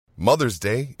Mother's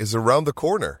Day is around the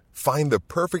corner. Find the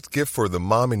perfect gift for the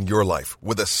mom in your life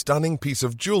with a stunning piece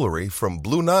of jewelry from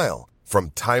Blue Nile.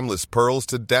 From timeless pearls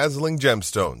to dazzling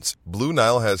gemstones, Blue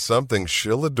Nile has something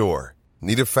she'll adore.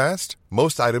 Need it fast?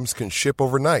 Most items can ship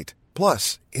overnight.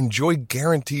 Plus, enjoy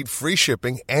guaranteed free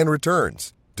shipping and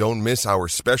returns. Don't miss our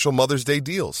special Mother's Day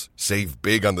deals. Save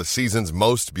big on the season's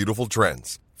most beautiful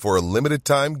trends. For a limited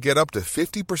time, get up to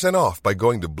 50% off by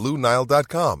going to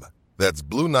BlueNile.com. That's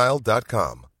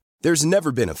BlueNile.com. There's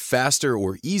never been a faster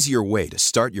or easier way to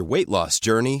start your weight loss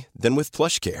journey than with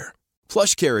PlushCare.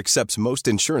 PlushCare accepts most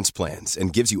insurance plans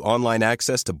and gives you online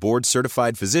access to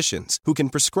board-certified physicians who can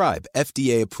prescribe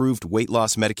FDA-approved weight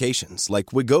loss medications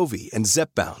like Wegovy and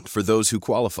Zepbound for those who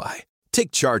qualify.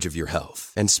 Take charge of your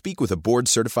health and speak with a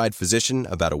board-certified physician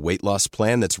about a weight loss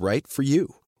plan that's right for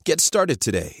you. Get started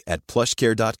today at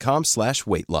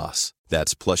plushcare.com/weight loss.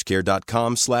 That's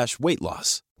plushcare.com/weight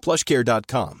loss.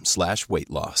 plushcare.com/weight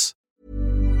loss.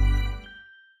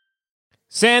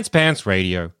 Sans Pants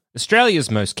Radio,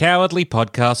 Australia's most cowardly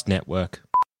podcast network.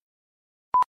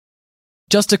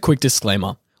 Just a quick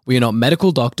disclaimer. We are not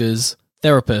medical doctors,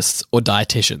 therapists, or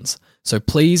dietitians, so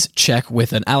please check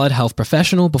with an allied health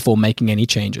professional before making any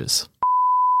changes.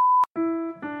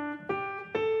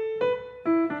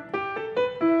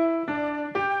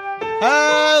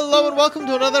 Hello and welcome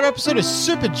to another episode of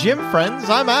Super Gym Friends.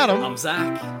 I'm Adam. I'm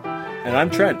Zach. And I'm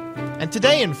Trent. And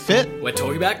today in Fit, We're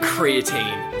talking about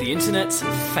creatine, the internet's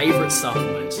favourite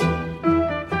supplement.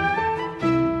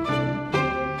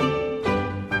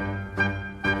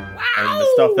 And the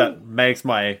stuff that makes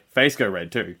my face go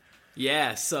red too.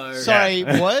 Yeah, so... sorry,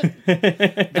 what?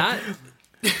 That...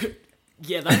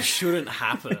 yeah, that shouldn't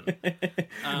happen.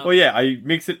 Well, yeah, I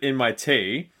mix it in my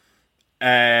tea,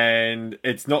 and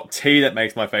it's not tea that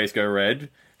makes my face go red,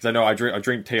 because I know I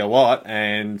drink tea a lot,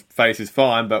 and face is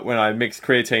fine, but when I mix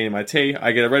creatine in my tea,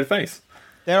 I get a red face.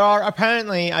 There are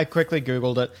apparently, I quickly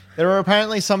Googled it, there are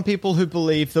apparently some people who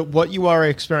believe that what you are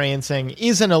experiencing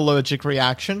is an allergic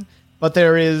reaction, but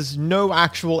there is no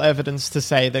actual evidence to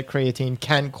say that creatine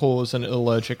can cause an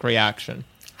allergic reaction.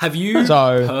 Have you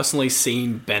personally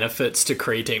seen benefits to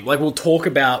creatine? Like, we'll talk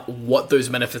about what those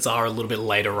benefits are a little bit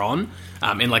later on,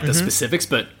 in like the specifics,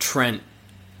 but Trent,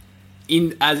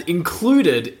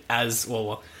 included as,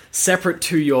 well, separate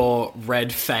to your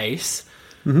red face,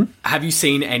 have you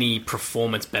seen any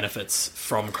performance benefits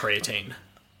from creatine?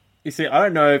 You see, I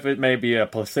don't know if it may be a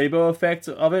placebo effect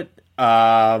of it,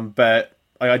 but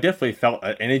I definitely felt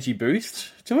an energy boost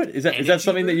to it. Is that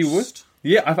something that you would?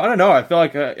 Yeah, I don't know. I feel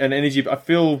like an energy... I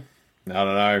don't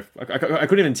know. I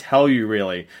couldn't even tell you,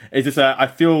 really. It's just I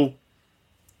feel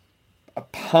a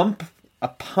pump,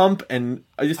 and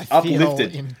I just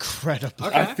uplifted. Incredible.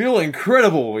 Okay. I feel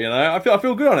incredible, you know? I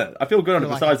feel good on it. I feel good on it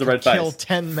besides the red face. Kill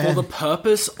 10 men. For the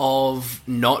purpose of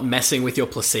not messing with your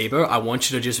placebo, I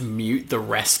want you to just mute the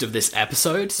rest of this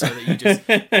episode so that you just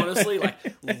honestly like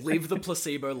live the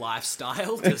placebo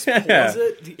lifestyle. Just pause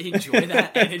it, enjoy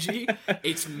that energy.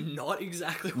 It's not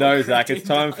exactly what No, Zach, it's creatine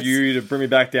time does. for you to bring me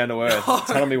back down to earth.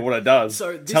 Tell me what it does.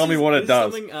 So Tell me what it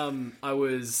does. Something I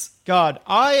was God,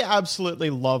 I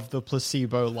absolutely love the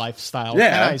placebo lifestyle,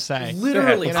 Yeah. can I say?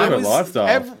 literally Yeah, placebo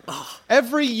lifestyle.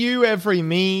 Every you, every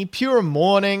me, pure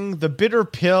morning, the bitter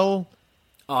pill.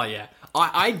 Oh yeah,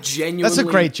 I genuinely. That's a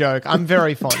great joke. I'm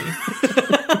very funny.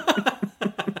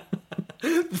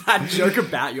 That joke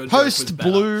about your joke was Post better.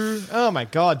 blue. Oh my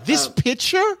god, this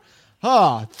picture.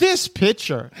 This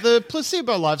picture. The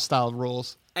placebo lifestyle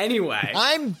rules. Anyway,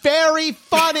 I'm very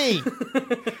funny.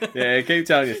 Yeah, keep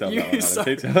telling yourself that one. so-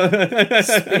 Keep telling-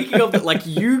 speaking of that, like,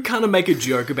 you kind of make a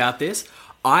joke about this.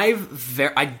 I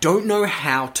don't know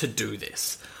how to do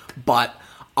this, but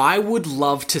I would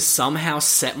love to somehow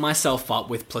set myself up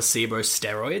with placebo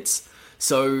steroids.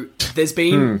 So there's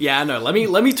been let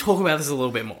me talk about this a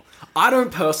little bit more. I don't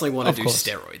personally want to do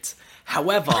steroids.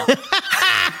 However,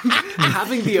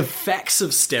 having the effects of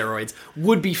steroids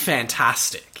would be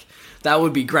fantastic. That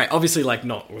would be great. Obviously, like,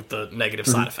 not with the negative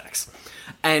side effects.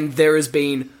 And there has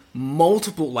been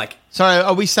multiple, like... Sorry,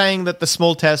 are we saying that the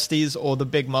small testes or the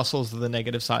big muscles are the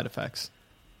negative side effects?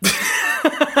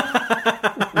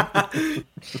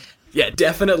 Yeah,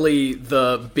 definitely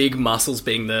the big muscles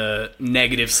being the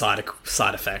negative side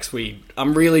effects.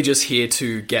 I'm really just here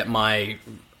to get my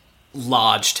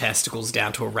large testicles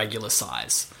down to a regular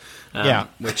size.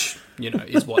 Which,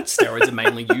 is what steroids are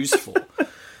mainly used for.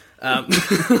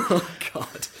 Oh,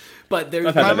 God. But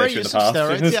there's primary use of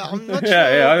steroids. Yeah, I'm not sure.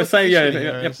 I was saying, I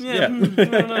don't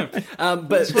know.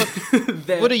 But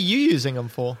what are you using them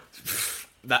for?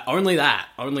 Only that.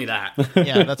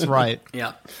 Yeah, that's right.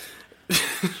 Yeah.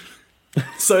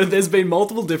 So there's been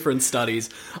multiple different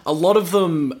studies. A lot of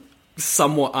them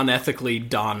somewhat unethically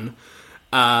done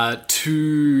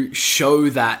to show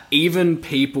that even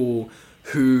people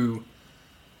who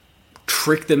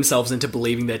trick themselves into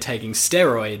believing they're taking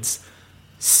steroids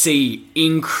see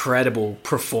incredible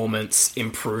performance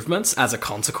improvements as a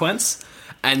consequence.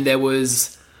 And there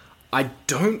was... I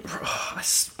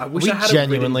wish I had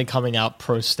genuinely coming out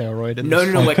pro-steroid.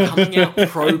 No, we're coming out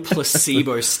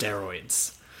pro-placebo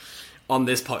steroids on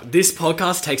this podcast. This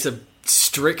podcast takes a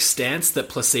strict stance that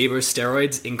placebo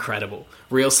steroids, incredible.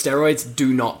 Real steroids,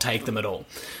 do not take them at all.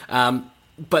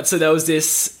 But so there was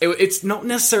this... It's not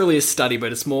necessarily a study,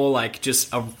 but it's more like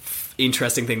just a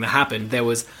interesting thing that happened. There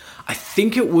was... I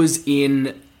think it was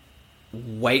in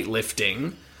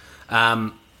weightlifting...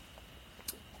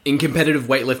 in competitive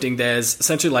weightlifting, there's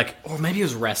essentially like, or maybe it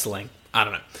was wrestling, I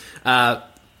don't know.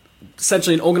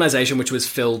 Essentially an organization which was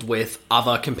filled with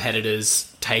other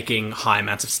competitors taking high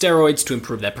amounts of steroids to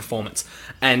improve their performance.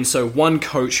 And so one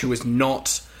coach who was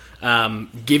not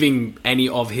giving any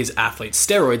of his athletes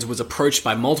steroids was approached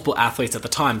by multiple athletes at the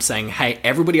time saying, hey,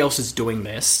 everybody else is doing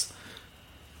this.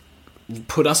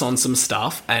 Put us on some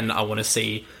stuff and I want to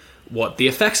see what the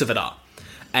effects of it are.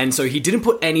 And so he didn't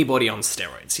put anybody on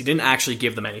steroids. He didn't actually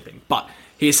give them anything. But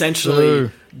he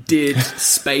essentially did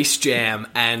Space Jam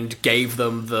and gave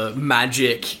them the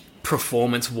magic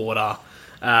performance water,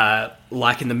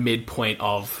 like in the midpoint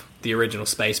of the original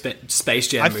Space Jam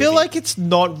movie. I feel like it's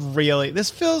not really... This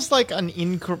feels like an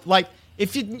like...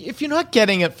 If you're not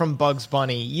getting it from Bugs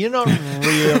Bunny, you're not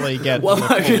really getting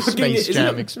the full Space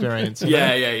Jam experience.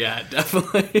 Yeah,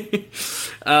 definitely.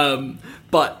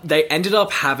 But they ended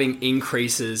up having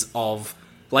increases of...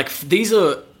 Like, these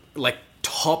are, like,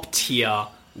 top-tier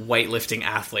weightlifting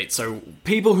athletes. So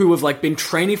people who have, like, been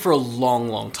training for a long,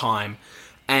 long time.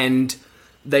 And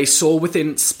they saw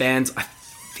within spans, I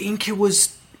think it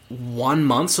was 1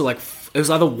 month. So, like, it was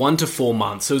either 1 to 4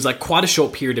 months. So it was, like, quite a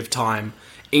short period of time.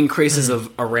 Increases of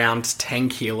around 10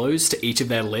 kilos to each of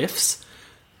their lifts,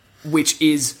 which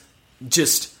is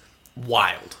just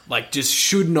wild. Like, just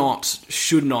should not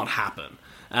happen.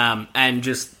 And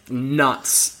just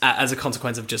nuts as a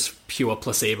consequence of just pure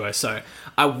placebo. So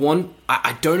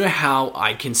I don't know how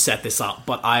I can set this up,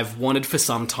 but I've wanted for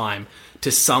some time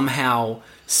to somehow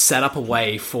set up a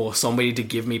way for somebody to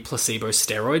give me placebo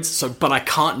steroids. But I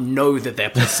can't know that they're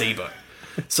placebo.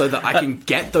 So that I can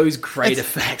get those great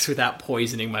effects without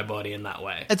poisoning my body in that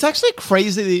way. It's actually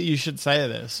crazy that you should say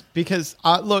this because,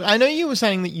 look, I know you were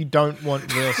saying that you don't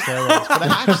want real steroids, but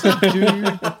I actually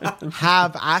do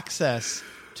have access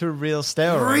to real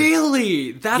steroids.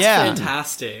 Really? That's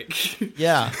fantastic.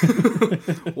 Yeah.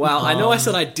 Well, I know I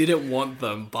said I didn't want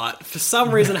them, but for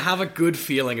some reason I have a good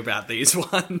feeling about these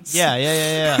ones.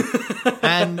 Yeah.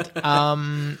 And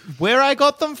where I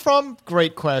got them from?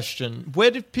 Great question. Where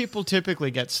did people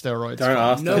typically get steroids Don't from?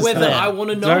 ask. Nowhere that I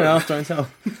want to know. Don't ask, don't tell.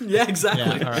 Yeah, exactly.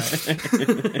 Yeah,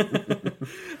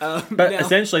 all right. But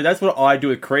essentially, that's what I do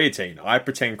with creatine. I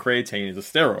pretend creatine is a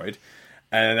steroid.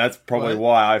 And that's probably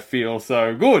why I feel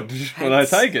so good when I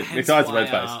take it, besides the red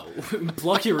face.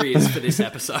 Block your ears for this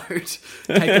episode.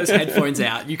 Take those headphones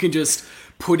out. You can just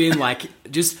put in,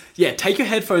 take your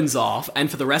headphones off,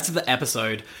 and for the rest of the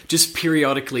episode, just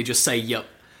periodically just say, yep,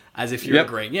 as if you're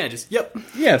agreeing. Yeah, just, yep.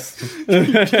 Yes.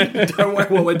 Don't worry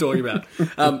what we're talking about.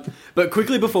 But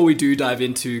quickly before we do dive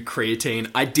into creatine,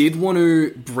 I did want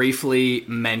to briefly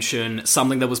mention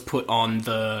something that was put on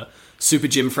the Super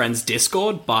Gym Friends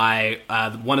Discord by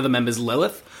one of the members,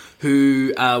 Lilith,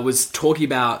 who was talking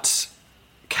about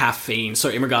caffeine. So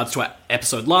in regards to our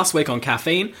episode last week on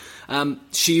caffeine,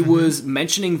 she was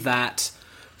mentioning that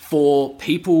for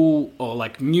people or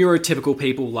like neurotypical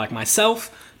people like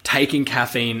myself, taking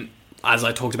caffeine, as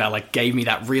I talked about, like gave me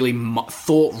that really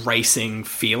thought racing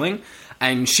feeling.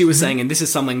 And she was saying, and this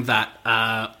is something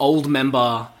that old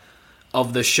member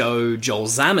of the show, Joel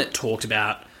Zammett, talked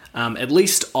about, at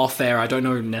least off air, I don't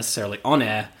know necessarily on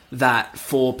air, that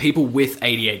for people with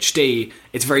ADHD,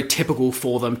 it's very typical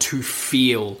for them to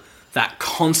feel that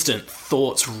constant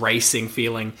thoughts racing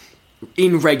feeling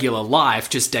in regular life,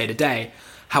 just day to day.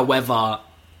 However,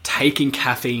 taking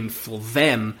caffeine for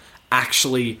them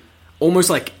actually almost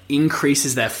like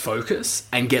increases their focus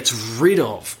and gets rid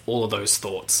of all of those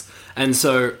thoughts. And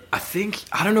so I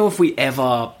don't know if we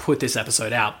ever put this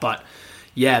episode out, but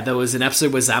yeah, there was an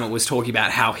episode where Zammett was talking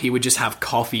about how he would just have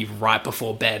coffee right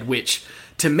before bed, which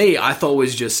to me I thought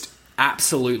was just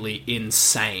absolutely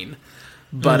insane.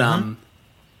 But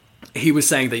he was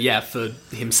saying that, for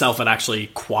himself it actually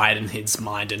quietens his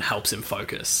mind and helps him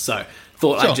focus. So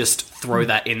thought I'd just throw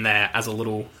that in there as a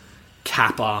little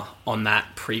capper on that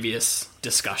previous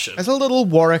discussion. As a little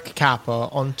Warwick capper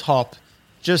on top.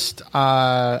 just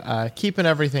keeping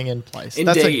everything in place. Indeed,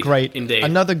 That's a great, indeed.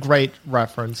 another great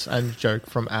reference and joke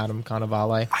from Adam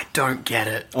Carnivale. I don't get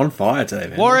it. On fire today,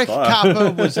 man. Warwick On fire.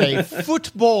 Capper was a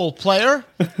football player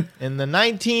in the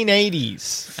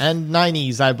 1980s and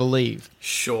 90s, I believe.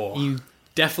 Sure. He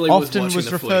Definitely often was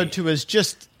was referred to as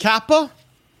just Kappa,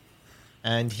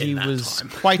 and he that was time.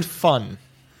 quite fun,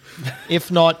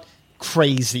 if not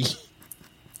crazy.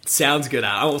 Sounds good,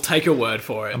 Al. I will take your word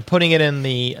for it. I'm putting it in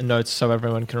the notes so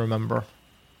everyone can remember.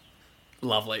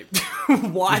 Lovely.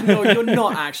 Why? No, you're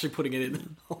not actually putting it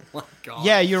in. Oh my god.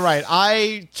 Yeah, you're right.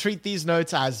 I treat these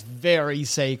notes as very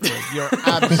sacred. You're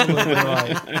absolutely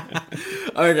right.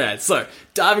 Okay, so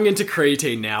diving into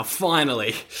creatine now,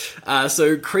 finally.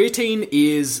 So creatine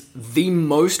is the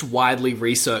most widely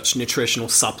researched nutritional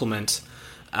supplement,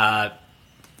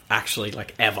 actually,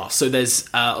 like ever. So there's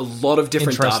a lot of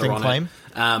different data Interesting on claim.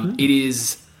 it. It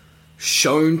is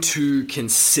shown to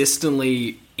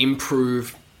consistently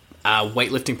improve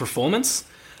weightlifting performance.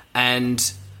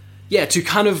 And yeah, to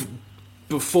kind of,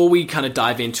 before we kind of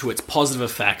dive into its positive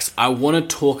effects, I want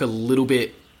to talk a little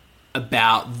bit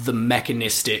about the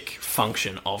mechanistic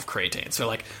function of creatine. So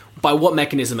like by what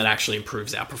mechanism it actually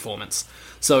improves our performance.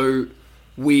 So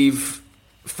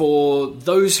for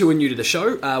those who are new to the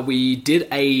show, we did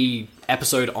a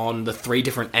episode on the 3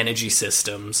 different energy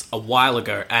systems a while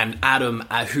ago, and Adam,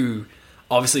 who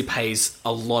obviously pays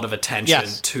a lot of attention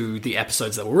to the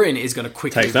episodes that we're in, is going to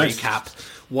quickly Take notes. recap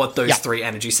what those 3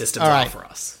 energy systems All right. are for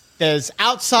us. There's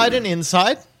outside and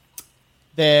inside.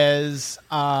 There's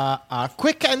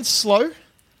quick and slow.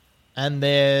 And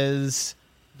there's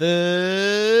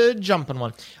the jumping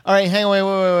one. All right, hang on, wait.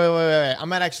 I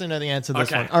might actually know the answer to this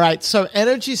Okay. one. All right, so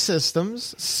energy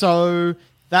systems. So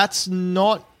that's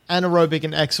not anaerobic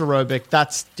and exaerobic.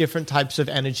 That's different types of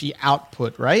energy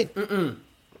output, right?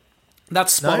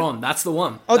 That's spot No? on. That's the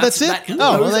one. Oh, that's it?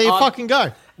 Well, those there you are- fucking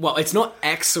go. Well, it's not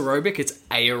exaerobic, it's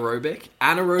aerobic.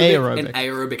 Anaerobic and Aerobic.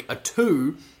 aerobic are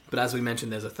 2, but as we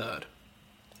mentioned, there's a 3rd.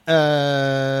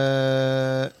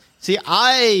 See,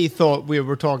 I thought we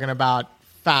were talking about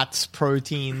fats,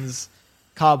 proteins, Those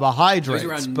carbohydrates,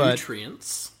 are our but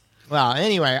nutrients. well,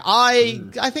 anyway, I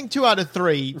think 2 out of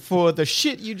 3 for the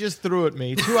shit you just threw at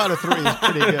me. 2 out of 3 is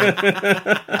pretty good.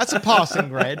 That's a passing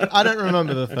grade. I don't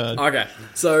remember the 3rd. Okay,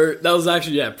 so that was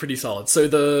actually, pretty solid.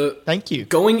 So Thank you.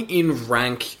 going in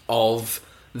rank of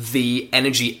the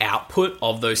energy output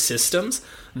of those systems,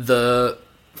 the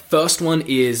first one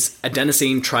is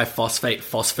adenosine triphosphate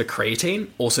phosphocreatine,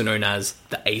 also known as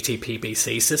the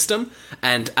ATPPC system.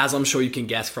 And as I'm sure you can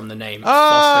guess from the name,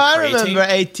 I phosphocreatine. remember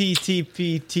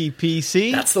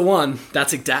ATTPTPC. That's the one.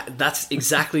 That's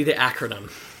exactly the acronym.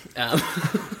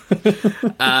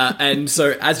 And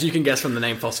so, as you can guess from the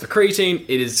name phosphocreatine,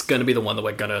 it is going to be the one that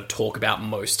we're going to talk about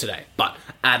most today. But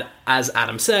as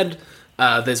Adam said,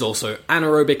 there's also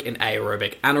anaerobic and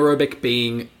aerobic. Anaerobic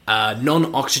being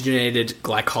non-oxygenated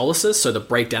glycolysis, so the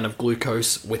breakdown of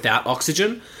glucose without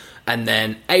oxygen, and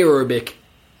then aerobic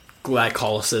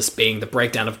glycolysis being the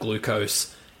breakdown of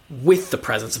glucose with the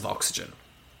presence of oxygen.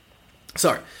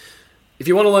 So, if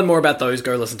you want to learn more about those,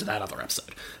 go listen to that other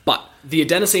episode. But the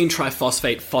adenosine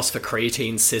triphosphate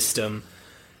phosphocreatine system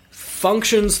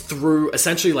functions through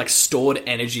essentially like stored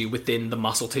energy within the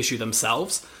muscle tissue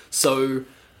themselves. So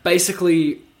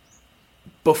basically,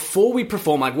 before we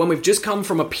perform, like when we've just come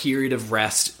from a period of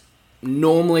rest,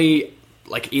 normally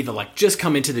like either like just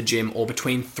come into the gym or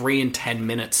between 3 and 10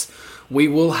 minutes, we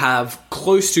will have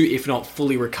close to, if not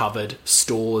fully recovered,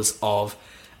 stores of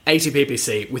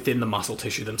ATPPC within the muscle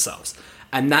tissue themselves.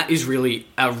 And that is really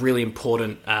a really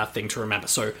important thing to remember.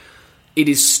 So it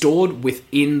is stored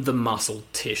within the muscle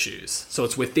tissues. So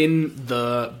it's within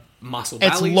the muscle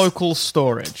It's valleys. local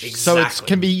storage, so it Exactly.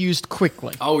 can be used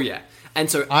quickly. Oh, yeah. And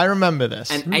so I remember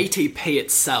this. and ATP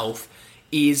itself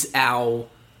is our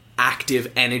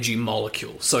active energy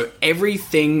molecule. So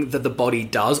everything that the body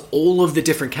does, all of the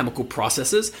different chemical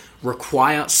processes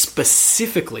require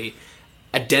specifically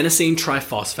adenosine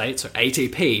triphosphate, so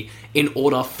ATP, in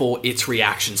order for its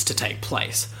reactions to take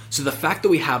place. So the fact that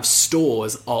we have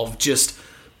stores of just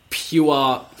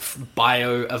pure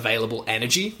bioavailable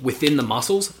energy within the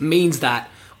muscles means that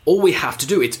all we have to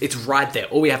do, it's right there.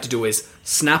 All we have to do is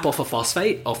snap off a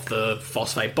phosphate, off the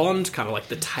phosphate bond, kind of like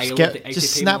the tail of the ATP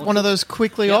Just snap molecule. one of those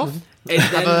quickly off, And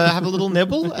have then a little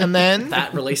nibble, and then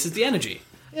that releases the energy.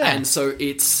 Yeah. And so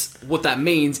it's what that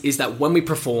means is that when we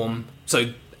perform,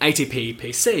 so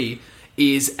ATP-PC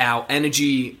is our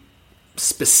energy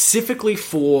specifically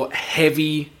for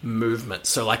heavy movements.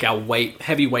 So like our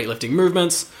heavy weightlifting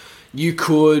movements, you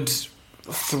could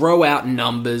throw out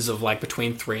numbers of like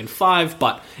between 3 and 5,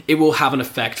 but it will have an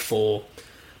effect for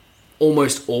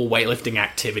almost all weightlifting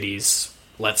activities,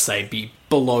 let's say, be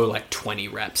below like 20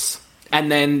 reps.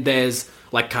 And then there's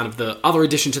like kind of the other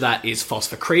addition to that is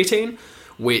phosphocreatine,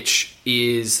 which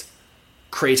is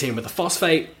creatine with a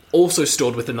phosphate, also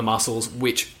stored within the muscles,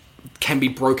 which can be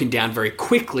broken down very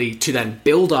quickly to then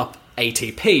build up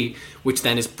ATP, which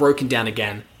then is broken down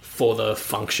again for the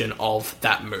function of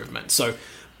that movement. So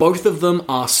both of them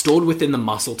are stored within the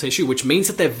muscle tissue, which means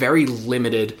that they're very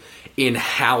limited in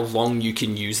how long you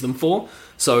can use them for.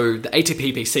 So the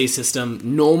ATP-PC system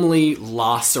normally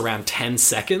lasts around 10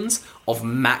 seconds of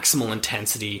maximal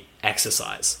intensity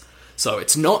exercise. So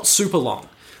it's not super long.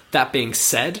 That being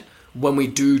said, when we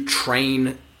do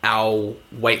train our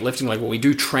weightlifting, like when we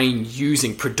do train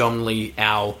using predominantly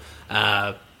our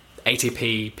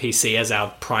ATP-PC as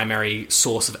our primary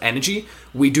source of energy,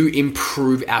 we do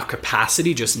improve our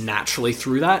capacity just naturally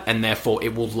through that, and therefore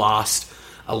it will last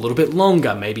a little bit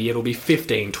longer. Maybe it'll be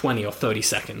 15, 20, or 30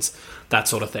 seconds, that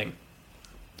sort of thing.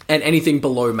 And anything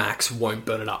below max won't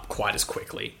burn it up quite as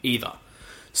quickly either.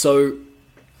 So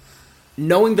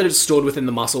knowing that it's stored within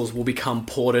the muscles will become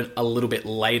important a little bit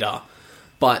later,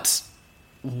 but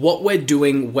what we're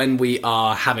doing when we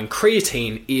are having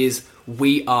creatine is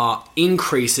we are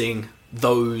increasing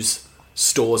those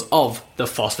stores of the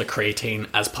phosphocreatine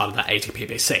as part of that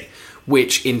ATP-PC,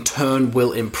 which in turn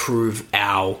will improve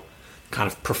our kind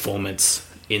of performance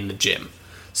in the gym.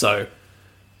 So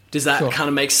does that kind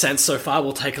of make sense so far?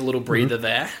 We'll take a little breather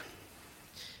there.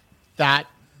 That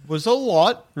was a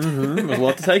lot. It was a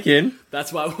lot to take in.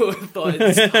 That's why we thought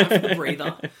it's time for the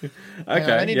breather.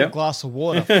 Okay, I need a glass of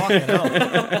water. Fucking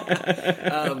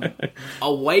hell.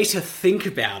 A way to think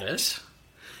about it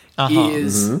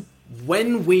is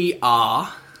when we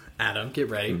are, Adam, get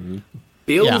ready,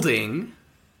 building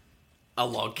a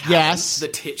log cabin, the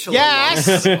titular log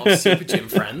of Super Gym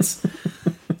Friends.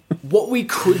 What we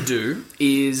could do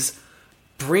is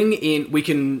bring in, we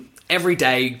can every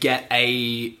day get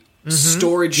a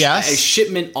storage, a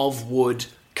shipment of wood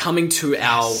coming to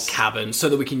our cabin so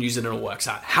that we can use it in a work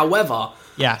site. However,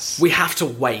 we have to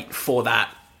wait for that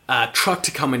truck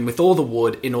to come in with all the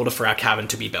wood in order for our cabin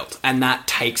to be built. And that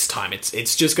takes time.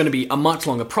 It's just going to be a much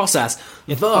longer process.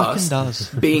 Thus,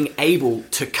 being able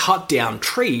to cut down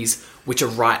trees which are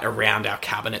right around our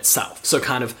cabin itself. So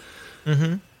kind of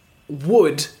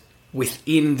wood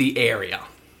within the area.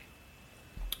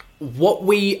 What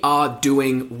we are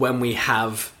doing when we're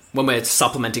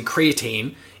supplementing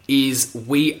creatine is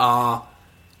we are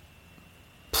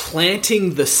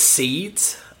planting the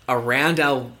seeds around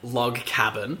our log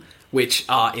cabin, which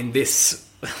are in this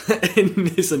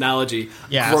analogy,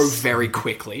 grow very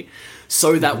quickly,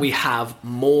 so that we have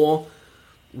more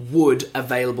wood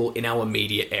available in our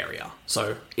immediate area.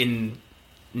 So in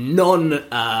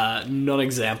non-example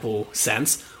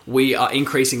sense, we are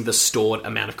increasing the stored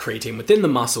amount of creatine within the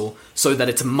muscle so that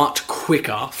it's much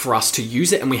quicker for us to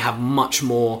use it, and we have much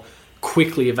more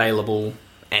quickly available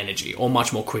energy or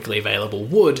much more quickly available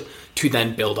wood to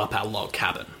then build up our log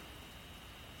cabin.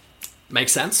 Make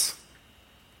sense?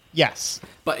 Yes.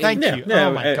 But Thank you. Yeah,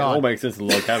 oh my it god. all makes sense in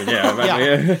the log cabin. Oh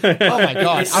my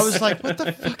god. I was like, what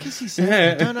the fuck is he saying?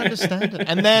 I don't understand it.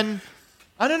 And then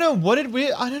I don't know what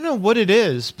it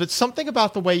is, but something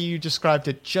about the way you described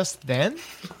it just then,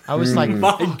 I was like,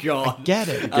 my god. I get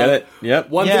it. Get it? Yep.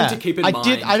 One thing to keep in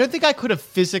mind. I don't think I could have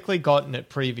physically gotten it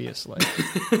previously.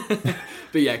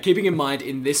 But yeah, keeping in mind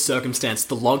in this circumstance,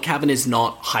 the log cabin is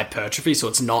not hypertrophy, so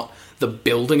it's not the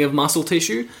building of muscle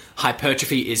tissue.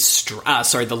 Hypertrophy is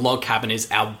the log cabin is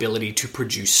our ability to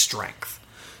produce strength.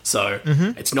 So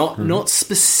it's not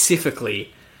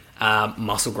specifically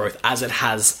muscle growth as it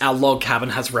has our log cabin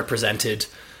has represented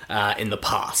in the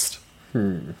past.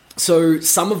 So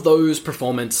some of those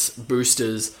performance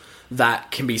boosters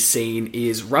that can be seen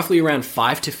is roughly around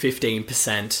 5 to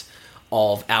 15%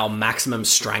 of our maximum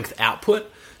strength output.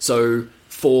 So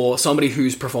for somebody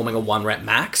who's performing a 1 rep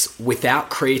max without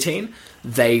creatine,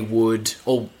 they would,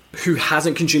 or who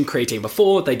hasn't consumed creatine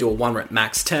before, they do a 1 rep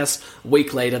max test. A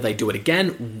week later, they do it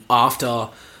again. After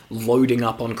loading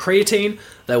up on creatine,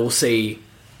 they will see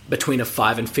between a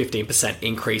 5 and 15%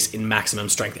 increase in maximum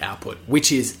strength output,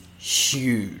 which is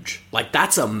huge. Like,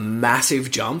 that's a massive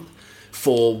jump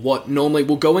for what normally,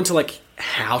 we'll go into like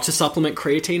how to supplement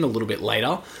creatine a little bit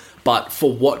later, but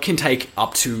for what can take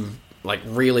up to like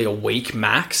really a week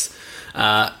max,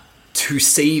 to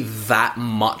see that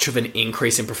much of an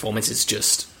increase in performance is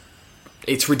just,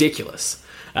 it's ridiculous.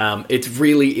 It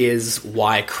really is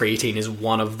why creatine is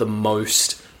one of the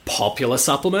most popular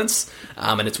supplements,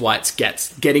 and it's why it's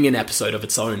getting an episode of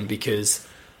its own, because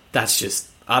that's just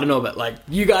I don't know, but like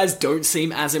you guys don't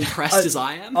seem as impressed as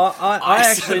I am. I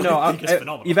actually know. think it's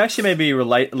phenomenal. You've actually made me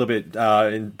relate a little bit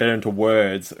better into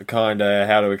words, kind of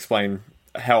how to explain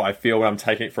how I feel when I'm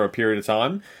taking it for a period of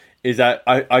time. Is that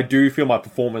I do feel my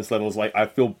performance levels, like I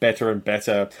feel better and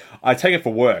better. I take it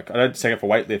for work. I don't take it for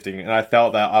weightlifting, and I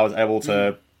felt that I was able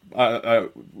to.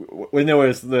 When there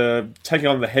was the taking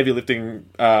on the heavy lifting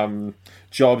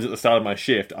jobs at the start of my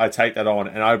shift, I take that on,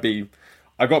 and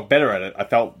I got better at it. I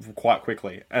felt quite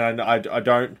quickly, and I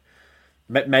don't,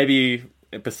 maybe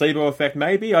a placebo effect,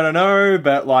 maybe, I don't know,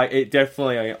 but like it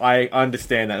definitely, I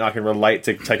understand that, and I can relate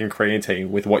to taking creatine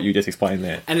with what you just explained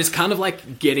there. And it's kind of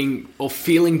like getting or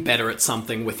feeling better at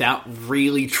something without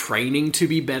really training to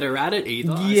be better at it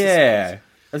either. Yeah.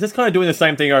 I was just kind of doing the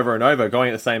same thing over and over, going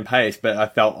at the same pace, but I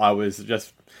felt I don't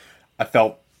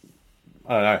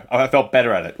know, I felt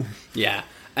better at it. Yeah.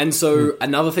 And so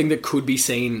another thing that could be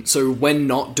seen, so when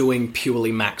not doing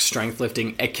purely max strength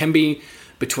lifting, it can be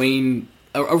between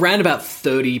around about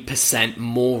 30%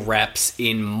 more reps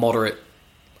in moderate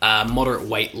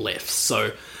weight lifts.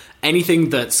 So anything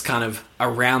that's kind of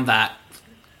around that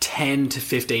 10 to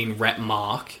 15 rep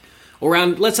mark, or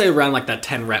around, let's say around like that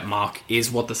 10 rep mark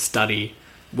is what the study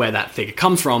where that figure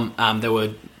comes from. They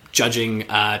were judging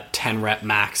 10 rep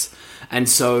max. And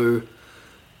so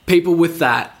people with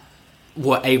that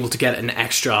were able to get an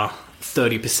extra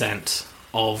 30%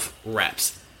 of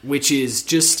reps, which is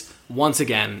just, once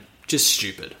again, just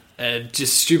stupid.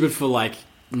 Just stupid for like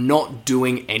not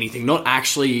doing anything, not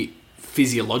actually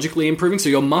physiologically improving. So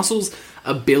your muscles'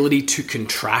 ability to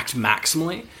contract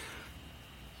maximally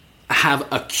have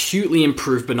acutely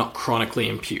improved but not chronically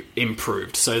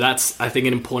improved. So that's, I think,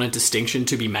 an important distinction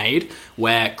to be made,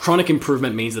 where chronic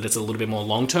improvement means that it's a little bit more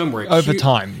long-term. Where over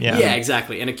time, yeah. Yeah,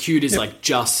 exactly. And acute is like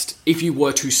just, if you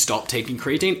were to stop taking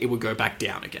creatine, it would go back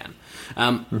down again.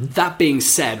 That being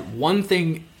said, one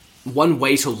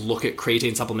way to look at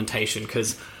creatine supplementation,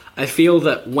 because I feel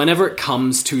that whenever it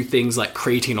comes to things like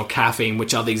creatine or caffeine,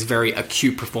 which are these very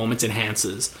acute performance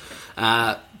enhancers,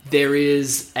 there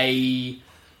is a...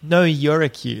 No, you're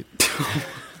acute.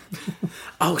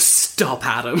 Oh, stop,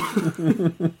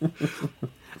 Adam.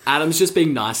 Adam's just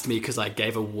being nice to me because I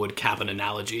gave a wood cabin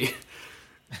analogy.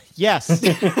 Yes.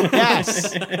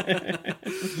 Yes.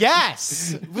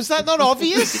 Yes. Was that not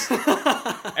obvious?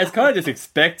 It's kind of just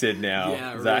expected now.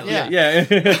 Yeah, Zach. really.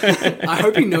 Yeah. I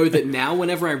hope you know that now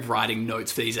whenever I'm writing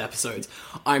notes for these episodes,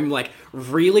 I'm like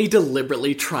really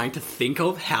deliberately trying to think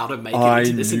of how to make it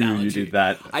into this analogy. You did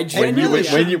that. I genuinely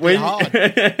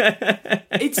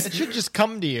It should just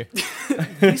come to you.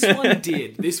 This one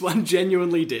did. This one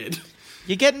genuinely did.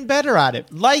 You're getting better at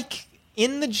it. Like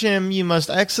in the gym, you must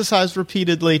exercise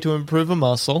repeatedly to improve a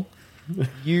muscle.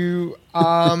 You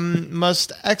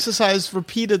must exercise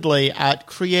repeatedly at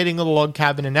creating a log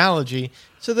cabin analogy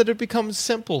so that it becomes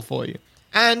simple for you.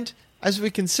 And as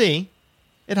we can see,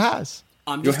 it has.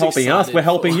 You're helping us, we're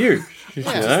helping you. I'm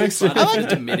just excited for the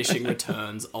diminishing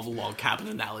returns of log cabin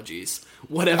analogies,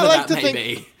 whatever that may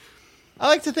be. I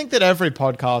like to think that every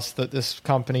podcast that this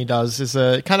company does is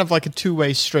a kind of like a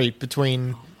two-way street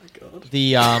between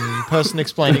the person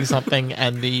explaining something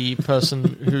and the person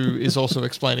who is also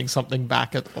explaining something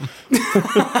back at them.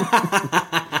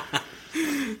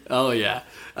 Oh, yeah.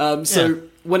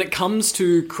 When it comes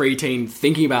to creatine,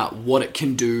 thinking about what it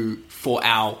can do for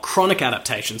our chronic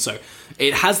adaptation, so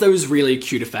it has those really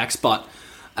acute effects, but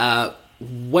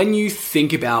when you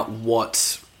think about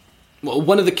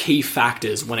one of the key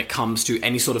factors when it comes to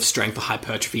any sort of strength or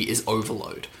hypertrophy is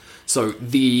overload. So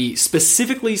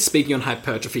specifically speaking on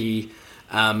hypertrophy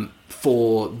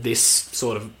for this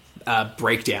sort of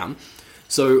breakdown,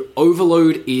 so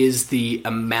overload is the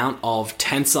amount of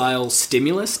tensile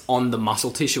stimulus on the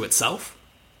muscle tissue itself.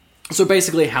 So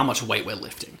basically how much weight we're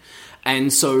lifting.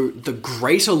 And so the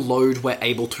greater load we're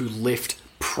able to lift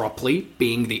properly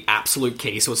being the absolute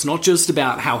key. So it's not just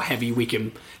about how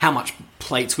much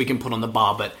plates we can put on the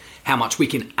bar, but how much we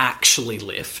can actually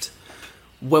lift.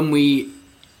 When we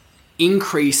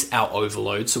increase our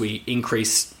overload, so we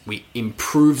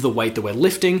improve the weight that we're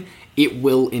lifting, it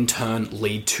will in turn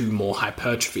lead to more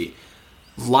hypertrophy.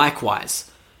 Likewise,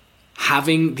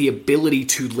 having the ability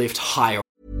to lift higher.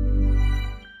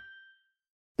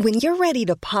 When you're ready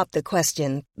to pop the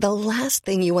question, the last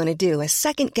thing you want to do is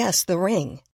second-guess the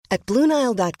ring. At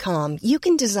BlueNile.com, you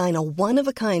can design a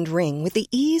one-of-a-kind ring with the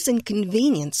ease and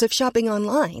convenience of shopping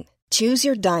online. Choose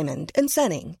your diamond and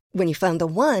setting. When you find the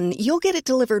one, you'll get it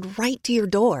delivered right to your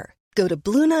door. Go to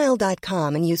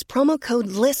BlueNile.com and use promo code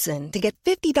LISTEN to get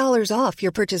 $50 off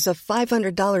your purchase of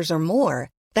 $500 or more.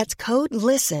 That's code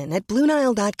LISTEN at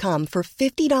BlueNile.com for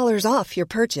 $50 off your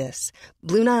purchase.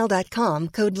 BlueNile.com,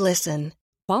 code LISTEN.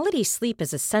 Quality sleep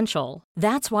is essential.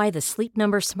 That's why the Sleep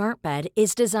Number Smart Bed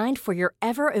is designed for your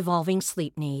ever-evolving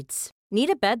sleep needs. Need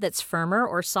a bed that's firmer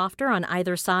or softer on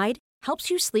either side? Helps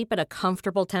you sleep at a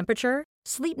comfortable temperature?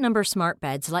 Sleep Number Smart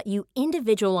Beds let you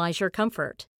individualize your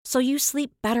comfort, so you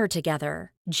sleep better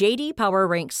together. JD Power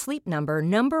ranks Sleep Number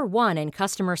number 1 in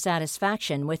customer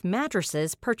satisfaction with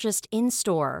mattresses purchased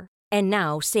in-store. And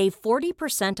now save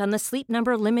 40% on the Sleep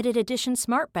Number Limited Edition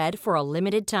Smart Bed for a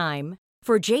limited time.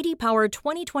 For JD Power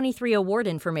 2023 award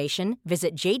information,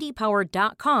 visit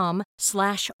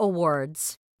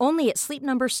jdpower.com/awards. Only at Sleep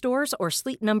Number stores or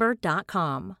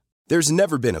sleepnumber.com. There's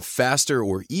never been a faster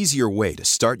or easier way to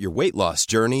start your weight loss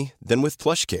journey than with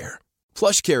PlushCare.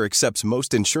 PlushCare accepts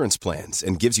most insurance plans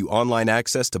and gives you online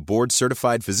access to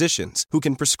board-certified physicians who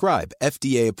can prescribe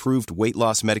FDA-approved weight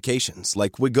loss medications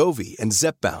like Wegovy and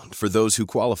Zepbound for those who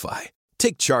qualify.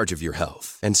 Take charge of your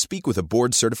health and speak with a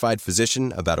board-certified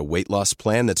physician about a weight loss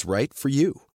plan that's right for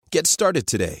you. Get started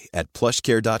today at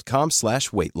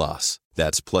plushcare.com/weight loss.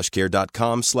 That's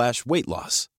plushcare.com/weight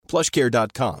loss.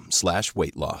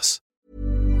 plushcare.com/weight loss.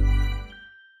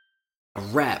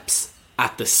 Reps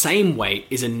at the same weight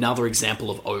is another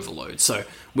example of overload. So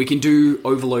we can do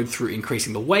overload through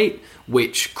increasing the weight,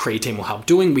 which creatine will help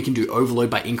doing. We can do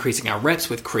overload by increasing our reps,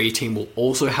 which creatine will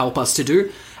also help us to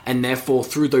do. And therefore,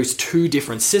 through those two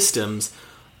different systems,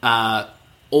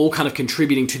 all kind of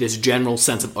contributing to this general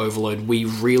sense of overload, we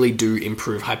really do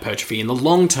improve hypertrophy in the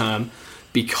long term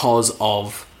because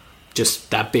of just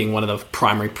that being one of the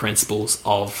primary principles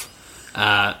of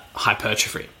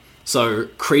hypertrophy. So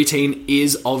creatine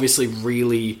is obviously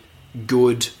really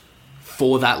good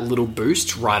for that little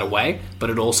boost right away,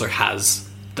 but it also has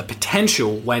the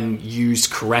potential, when used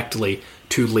correctly,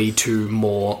 to lead to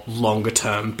more longer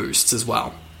term boosts as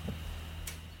well.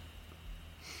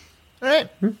 All right.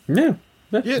 Yeah,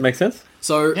 makes sense.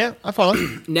 So yeah, I follow.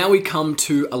 Now we come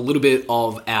to a little bit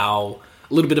of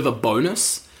a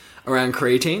bonus around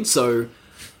creatine. So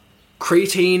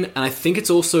creatine, and I think it's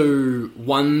also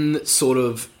one sort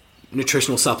of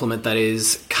nutritional supplement that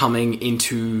is coming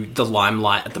into the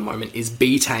limelight at the moment, is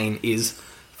betaine,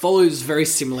 follows very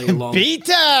similarly along.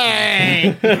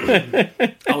 Betaine!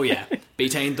 Oh yeah,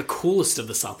 betaine, the coolest of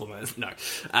the supplements. No.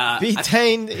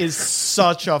 Betaine is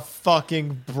such a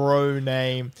fucking bro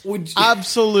name.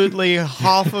 Absolutely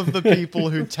half of the people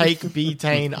who take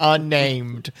betaine are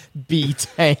named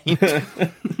Betaine.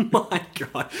 My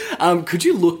God. Could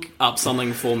you look up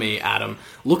something for me, Adam?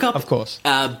 Look up, of course,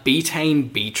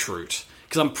 betaine beetroot.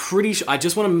 Because I'm pretty sure, I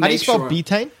just want to make sure. How do you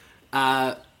spell betaine?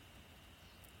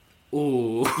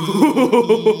 Ooh.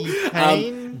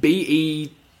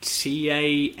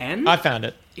 B-E-T-A-N? I found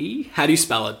it. E? How do you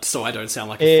spell it so I don't sound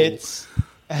like a fool?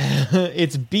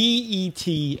 It's B-E-T-A-I-N-E.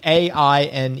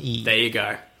 There you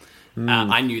go.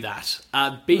 I knew that.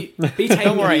 Betaine.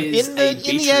 Don't worry. Is in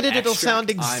the edit, it'll sound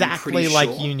exactly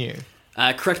like you knew.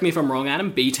 Correct me if I'm wrong,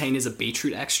 Adam. Betaine is a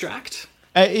beetroot extract.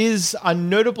 It is a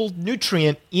notable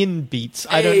nutrient in beets.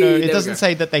 I don't know. It doesn't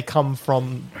say that they come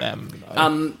from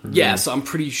them. Yeah, so I'm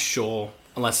pretty sure.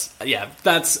 Unless,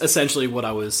 that's essentially what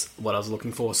I was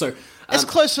looking for. So it's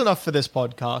close enough for this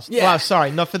podcast. Yeah. Well,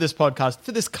 sorry, not for this podcast.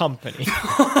 For this company.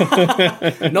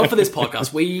 Not for this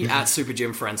podcast. We at Super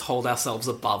Gym Friends hold ourselves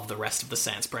above the rest of the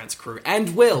Sans Brants crew,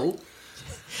 and will.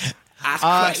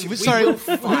 Sorry,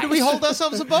 who do we hold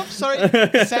ourselves above? Sorry,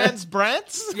 Sans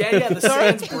Brants? Yeah, the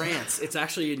Sans Brants. It's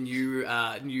actually a new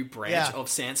branch of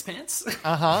Sans Pants.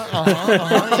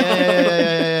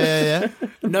 Yeah.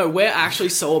 No, we're actually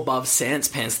so above Sans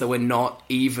Pants that we're not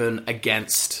even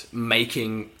against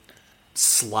making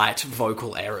slight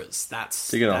vocal errors.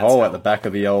 So you got a hole at the back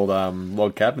of the old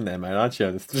log cabin there, mate, aren't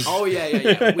you? Oh yeah. We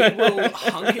will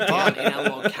hunker down in our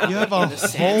log cabin. You have a in the hole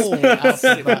Sans Pants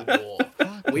Civil War.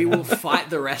 We will fight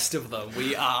the rest of them.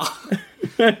 We are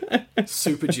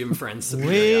Super Gym Friends. Superior.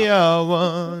 We are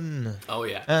one. Oh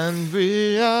yeah. And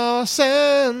we are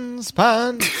Sans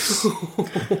Pants.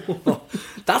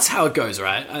 That's how it goes,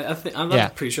 right?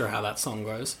 I'm pretty sure how that song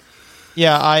goes.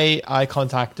 Yeah, I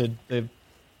contacted the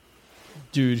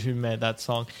dude who made that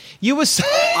song. You were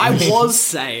saying... I was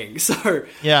saying. So...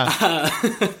 Yeah.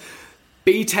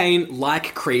 Betaine,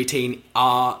 like creatine,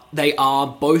 are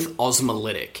both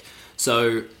osmolytic.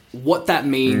 So what that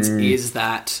means is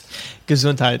that...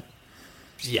 Gesundheit.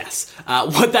 Yes.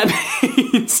 What that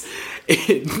means...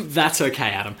 that's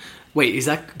okay, Adam. Wait, is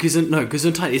that... No,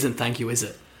 Gesundheit isn't thank you, is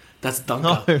it? That's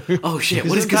Dunker. No. Oh, shit.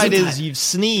 What is Gesundheit? Is you've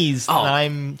sneezed, and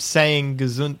I'm saying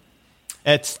Gesund...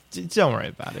 Don't worry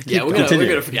about it. We're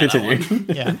gonna forget that one.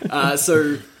 Yeah.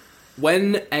 So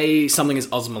when something is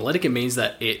osmolytic, it means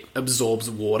that it absorbs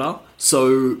water.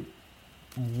 So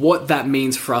what that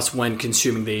means for us when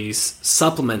consuming these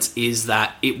supplements is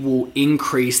that it will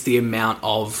increase the amount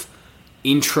of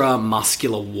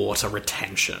intramuscular water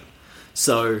retention.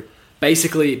 So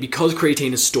basically, because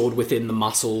creatine is stored within the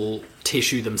muscle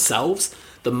tissue themselves,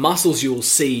 the muscles you'll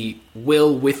see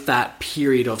will, with that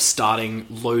period of starting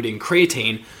loading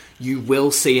creatine, you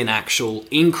will see an actual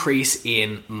increase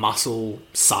in muscle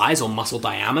size or muscle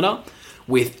diameter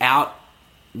without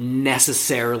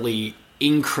necessarily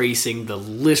increasing the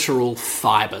literal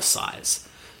fiber size.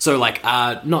 So like,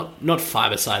 not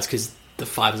fiber size, because the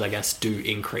fibers, I guess, do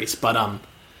increase, but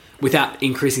without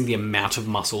increasing the amount of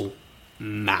muscle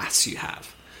mass you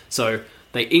have. So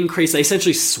they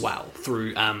essentially swell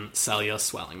through cellular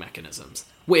swelling mechanisms,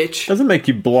 which doesn't make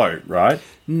you bloat, right?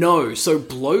 No. So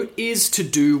bloat is to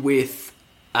do with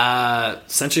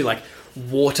essentially like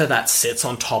water that sits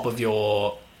on top of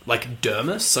your like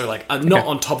dermis. So like not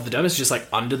on top of the dermis, just like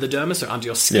under the dermis or under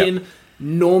your skin,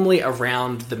 normally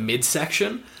around the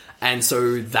midsection. And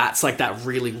so that's like that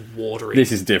really watery.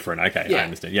 This is different. Okay, I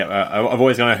understand. Yeah, I've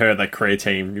always kind of heard like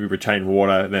creatine, you retain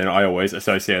water, then I always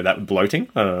associate that with bloating.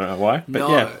 I don't know why.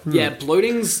 But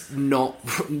bloating's not...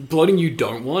 Bloating you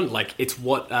don't want. Like, it's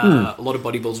what a lot of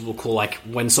bodybuilders will call, like,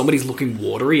 when somebody's looking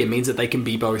watery, it means that they can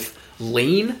be both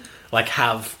lean, like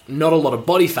have not a lot of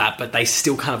body fat, but they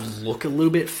still kind of look a little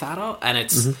bit fatter, and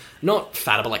it's not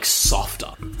fatter, but like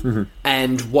softer.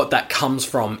 And what that comes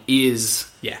from is,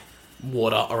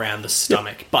 water around the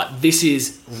stomach. But this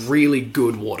is really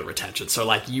good water retention. So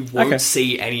like you won't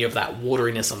see any of that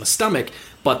wateriness on the stomach,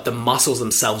 but the muscles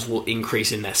themselves will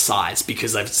increase in their size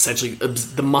because they've essentially,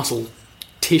 the muscle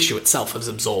tissue itself has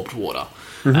absorbed water.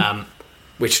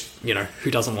 Which, you know,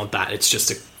 who doesn't want that? It's just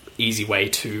an easy way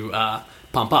to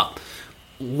pump up.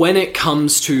 When it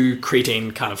comes to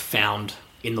creatine kind of found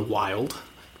in the wild,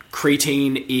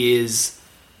 creatine is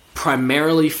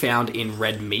primarily found in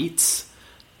red meats,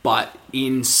 but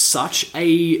in such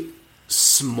a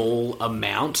small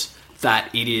amount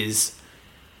that it is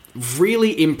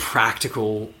really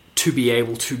impractical to be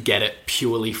able to get it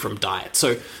purely from diet.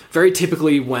 So very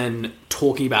typically when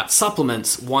talking about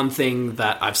supplements, one thing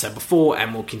that I've said before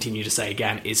and will continue to say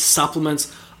again is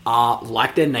supplements are,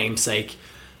 like their namesake,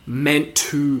 meant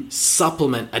to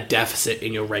supplement a deficit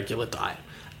in your regular diet.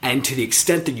 And to the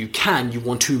extent that you can, you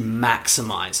want to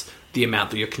maximize the amount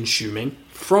that you're consuming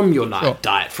from your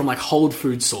diet, from like whole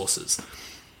food sources.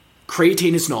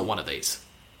 Creatine is not one of these.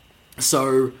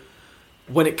 So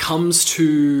when it comes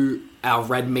to our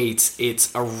red meats,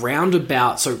 it's around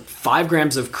about 5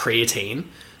 grams of creatine,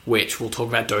 which we'll talk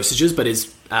about dosages, but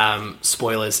is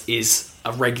spoilers, is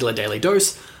a regular daily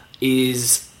dose,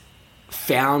 is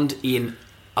found in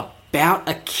about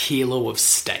a kilo of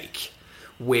steak,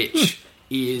 which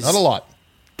is not a lot.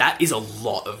 That is a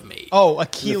lot of meat. Oh, a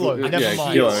kilo. Never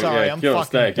mind. Kilo, Sorry, I'm kilo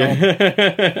fucking steak.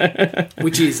 dumb.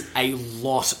 Which is a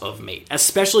lot of meat,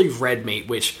 especially red meat,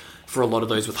 which for a lot of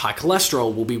those with high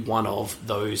cholesterol will be one of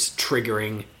those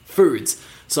triggering foods.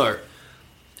 So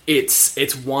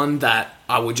it's one that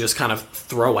I would just kind of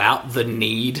throw out the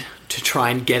need to try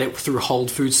and get it through whole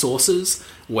food sources,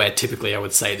 where typically I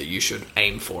would say that you should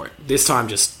aim for it. This time,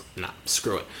 just,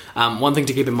 screw it. One thing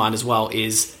to keep in mind as well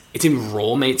is it's in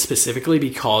raw meat specifically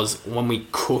because when we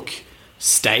cook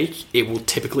steak, it will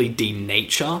typically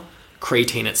denature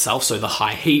creatine itself. So the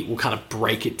high heat will kind of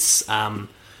break its...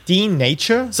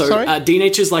 Denature? So Sorry?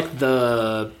 denature is like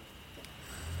the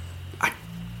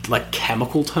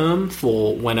chemical term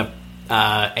for when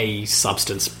a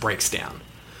substance breaks down.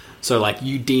 So like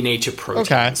you denature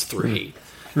proteins through heat.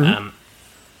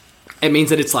 It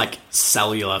means that it's like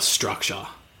cellular structure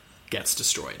gets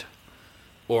destroyed.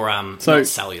 Or not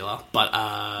cellular,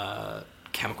 but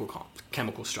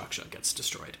chemical structure gets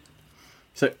destroyed.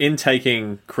 So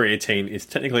intaking creatine is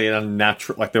technically an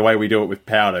unnatural, like the way we do it with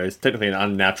powder, is technically an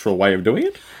unnatural way of doing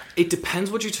it? It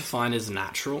depends what you define as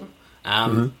natural.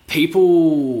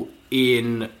 People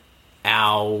in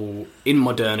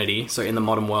modernity, so in the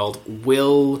modern world,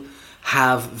 will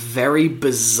have very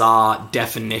bizarre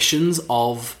definitions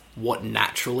of what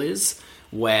natural is,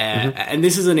 where, and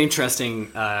this is an interesting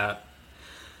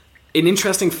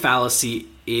fallacy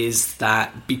is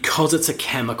that because it's a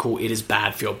chemical, it is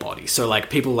bad for your body. So like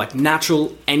people like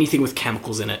natural, anything with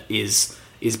chemicals in it is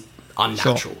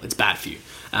unnatural. Sure. It's bad for you.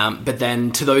 But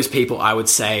then to those people, I would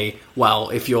say,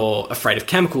 well, if you're afraid of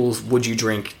chemicals, would you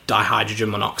drink dihydrogen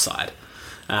monoxide?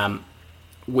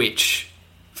 Which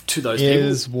to those people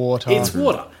is water. It's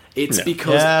water. It's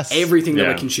because everything that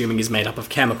we're consuming is made up of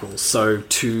chemicals. So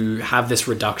to have this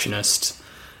reductionist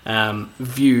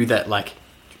view that like,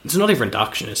 it's not even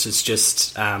reductionist, it's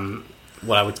just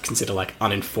what I would consider like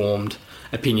uninformed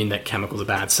opinion that chemicals are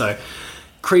bad. So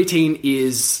creatine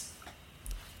is...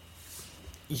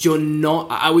 You're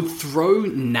not... I would throw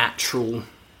natural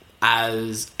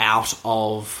as out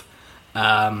of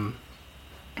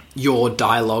your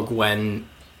dialogue when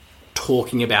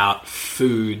talking about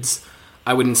foods.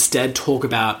 I would instead talk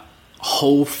about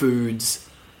whole foods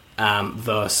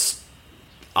versus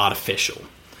artificial,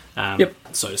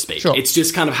 so to speak. Sure. It's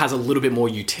just kind of has a little bit more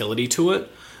utility to it.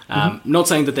 Not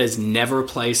saying that there's never a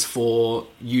place for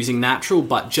using natural,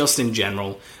 but just in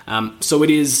general. So it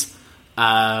is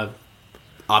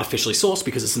artificially sourced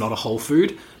because it's not a whole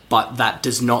food, but that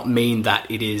does not mean that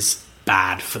it is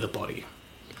bad for the body.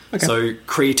 Okay. So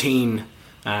creatine,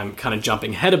 kind of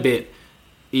jumping ahead a bit,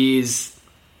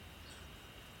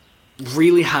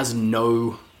 really has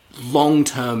no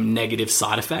long-term negative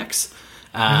side effects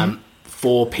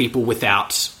for people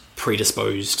without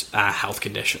predisposed health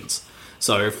conditions.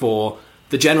 So for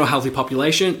the general healthy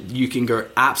population, you can go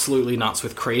absolutely nuts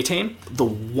with creatine. The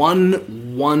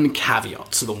one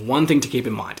caveat, so the one thing to keep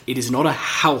in mind, it is not a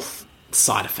health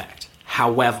side effect.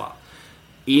 However,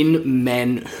 in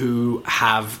men who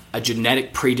have a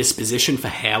genetic predisposition for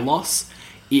hair loss,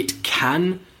 it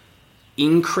can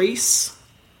increase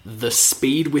the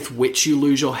speed with which you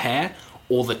lose your hair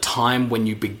or the time when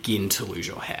you begin to lose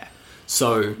your hair.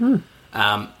 So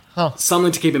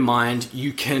something to keep in mind,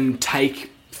 you can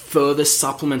take further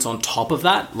supplements on top of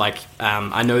that. Like,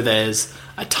 I know there's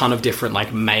a ton of different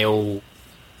like male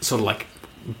sort of like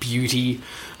beauty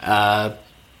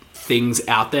things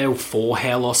out there for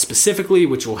hair loss specifically,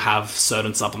 which will have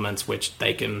certain supplements which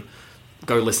they can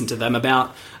go listen to them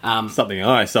about. Something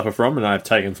I suffer from, and I've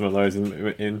taken some of those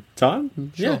in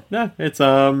time. Sure. Yeah, no, it's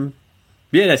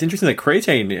that's interesting. That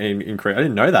creatine in creatine, I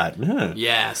didn't know that. Yeah.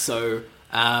 Yeah, so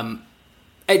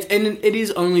it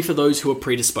is only for those who are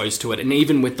predisposed to it, and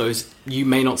even with those, you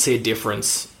may not see a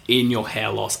difference in your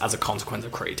hair loss as a consequence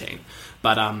of creatine.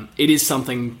 But it is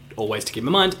something always to keep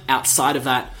in mind. Outside of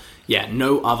that,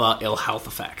 no other ill health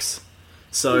effects.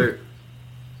 So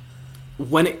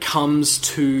when it comes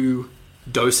to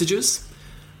dosages,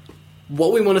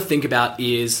 what we want to think about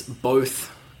is both...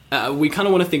 we kind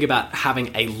of want to think about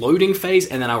having a loading phase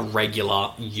and then a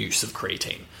regular use of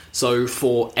creatine. So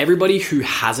for everybody who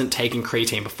hasn't taken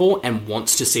creatine before and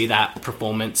wants to see that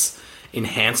performance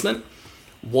enhancement,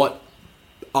 what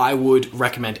I would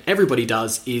recommend everybody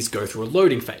does is go through a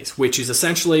loading phase, which is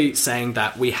essentially saying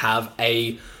that we have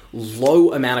a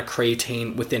low amount of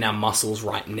creatine within our muscles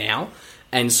right now,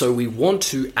 and so we want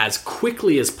to, as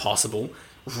quickly as possible,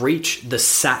 reach the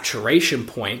saturation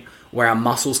point where our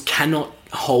muscles cannot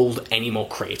hold any more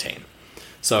creatine.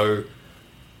 So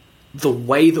the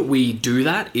way that we do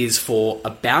that is for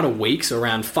about a week, so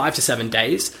around 5 to 7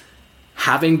 days,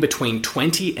 having between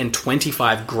 20 and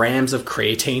 25 grams of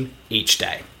creatine each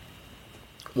day.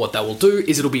 What that will do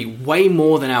is it'll be way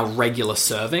more than our regular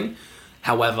serving.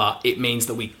 However, it means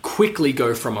that we quickly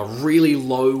go from a really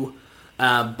low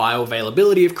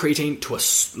bioavailability of creatine to a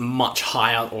much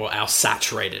higher, or our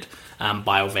saturated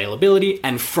bioavailability.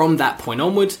 And from that point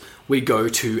onwards, we go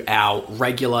to our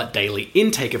regular daily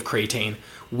intake of creatine,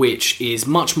 which is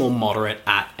much more moderate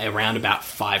at around about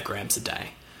 5 grams a day.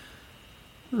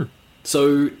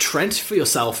 So, Trent, for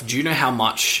yourself, do you know how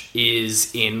much is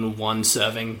in one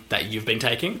serving that you've been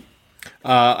taking?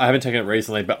 I haven't taken it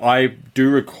recently, but I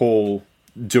do recall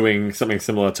doing something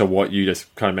similar to what you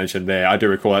just kind of mentioned there. I do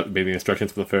recall that being the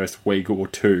instructions for the first week or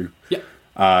two,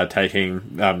 taking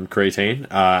creatine,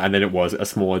 and then it was a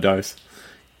smaller dose.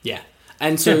 Yeah.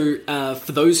 And so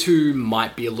for those who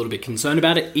might be a little bit concerned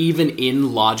about it, even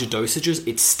in larger dosages,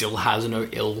 it still has no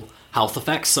ill health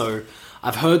effects. So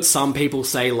I've heard some people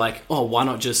say like, oh, why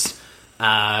not just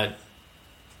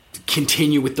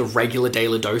continue with the regular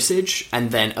daily dosage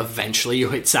and then eventually you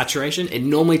hit saturation. It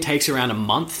normally takes around a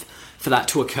month for that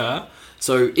to occur.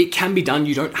 So it can be done.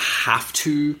 You don't have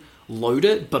to load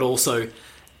it, but also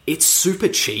it's super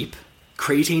cheap.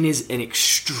 Creatine is an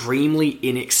extremely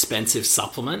inexpensive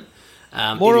supplement.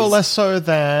 More or less so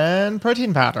than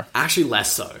protein powder. Actually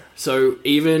less so. So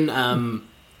even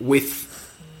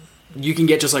you can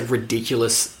get just like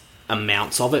ridiculous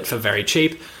amounts of it for very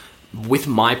cheap. With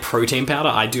my protein powder,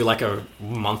 I do like a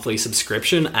monthly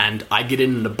subscription, and I get it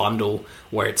in a bundle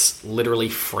where it's literally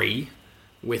free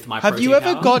with my protein powder. Have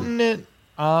you ever gotten it?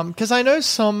 Because I know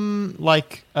some,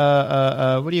 like,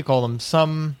 what do you call them?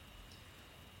 Some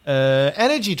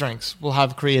energy drinks will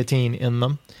have creatine in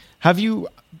them. Have you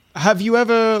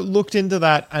ever looked into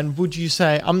that? And would you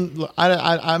say I'm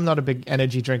not a big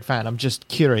energy drink fan. I'm just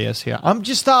curious here. I'm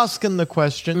just asking the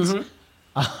questions.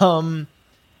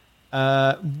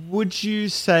 would you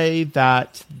say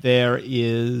that there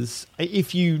is,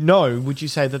 if you know, would you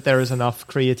say that there is enough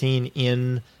creatine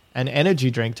in an energy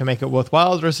drink to make it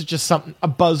worthwhile, or is it just a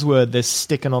buzzword they're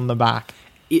sticking on the back?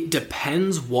 It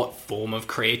depends what form of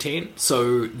creatine.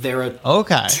 So there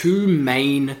are two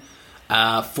main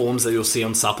forms that you'll see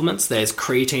on supplements. There's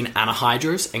creatine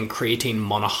anhydrous and creatine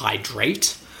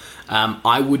monohydrate.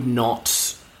 I would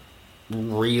not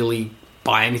really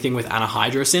buy anything with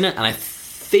anhydrous in it, and I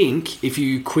think if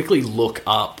you quickly look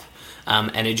up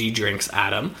energy drinks,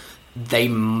 Adam, they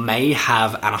may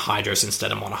have anhydrous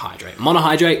instead of monohydrate.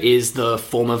 Monohydrate is the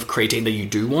form of creatine that you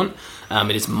do want.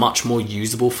 It is much more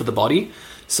usable for the body,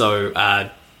 so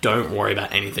don't worry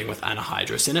about anything with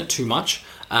anhydrous in it too much.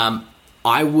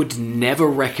 I would never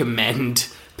recommend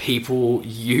people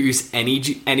use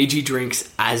energy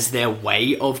drinks as their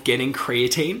way of getting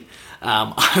creatine.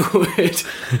 I would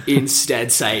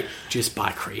instead say, just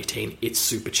buy creatine. It's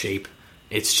super cheap.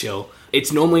 It's chill.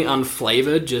 It's normally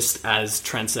unflavored, just as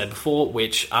Trent said before,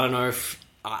 which I don't know if...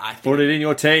 I think Put it in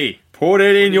your tea. Put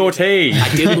it in your tea.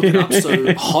 I did look it up,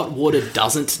 so hot water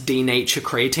doesn't denature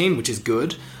creatine, which is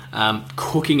good.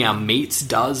 Cooking our meats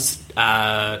does,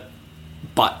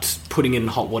 but putting it in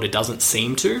hot water doesn't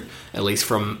seem to, at least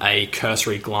from a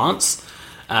cursory glance.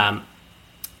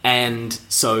 And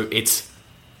so it's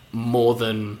more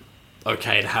than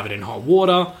okay to have it in hot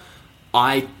water.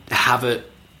 I have it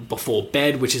before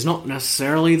bed, which is not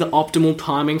necessarily the optimal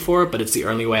timing for it, but it's the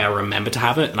only way I remember to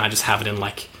have it, and I just have it in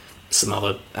like some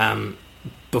other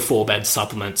before bed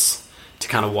supplements to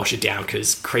kind of wash it down,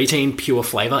 because creatine pure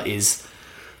flavor is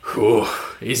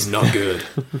not good.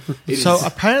 So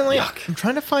apparently, yuck. I'm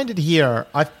trying to find it here.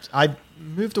 I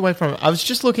moved away from it. I was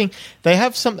just looking. They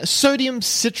have some sodium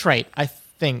citrate, I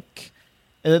think.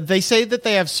 They say that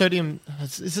they have sodium.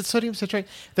 Is it sodium citrate?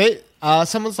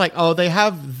 Someone's like, oh, they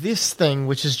have this thing,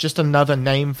 which is just another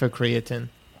name for creatine.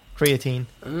 It's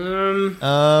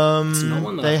not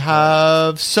one that they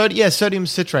have sodium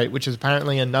citrate, which is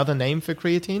apparently another name for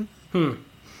creatine.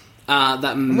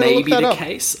 That may be the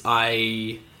case.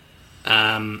 I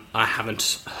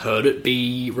haven't heard it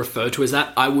be referred to as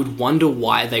that. I would wonder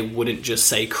why they wouldn't just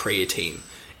say creatine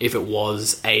if it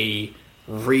was a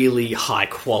really high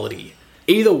quality.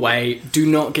 Either way, do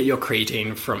not get your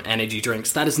creatine from energy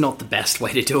drinks. That is not the best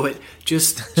way to do it.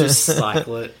 Just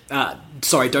cycle it.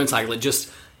 Don't cycle it.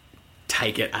 Just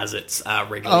take it as it's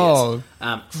regularly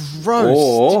is.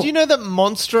 Gross. Did you know that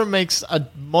Monster makes a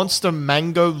Monster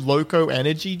Mango Loco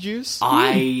energy juice?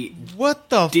 What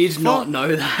the did fuck? Not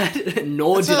know that,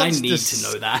 nor did I need to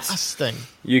know that. Disgusting.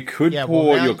 You could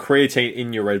pour your creatine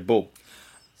in your Red Bull.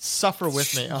 Suffer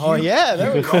with me. Oh, yeah,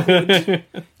 there we go.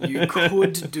 You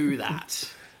could do that.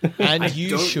 And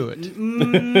you should.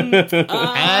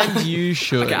 And you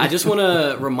should. Okay, I just want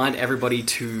to remind everybody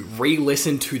to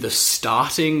re-listen to the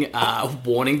starting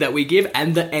warning that we give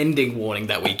and the ending warning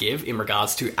that we give in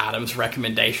regards to Adam's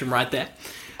recommendation right there.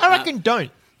 I reckon don't.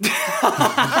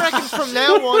 I reckon from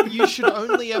now on you should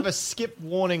only ever skip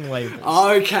warning labels.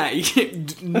 Okay.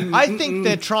 I think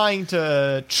they're trying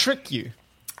to trick you.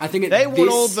 I think they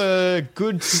want all the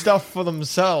good stuff for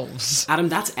themselves. Adam,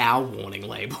 that's our warning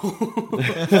label.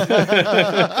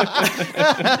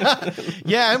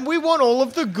 Yeah, and we want all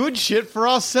of the good shit for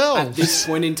ourselves. At this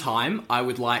point in time, I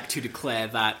would like to declare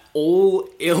that all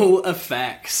ill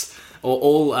effects or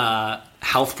all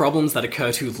health problems that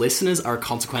occur to listeners are a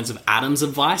consequence of Adam's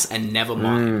advice and never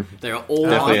mine. They are all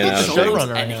on his shoulders,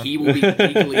 and he will be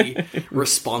legally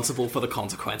responsible for the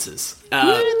consequences. I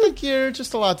don't think you're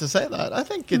just allowed to say that. I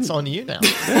think it's on you now.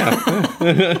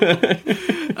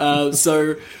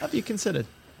 So, have you considered?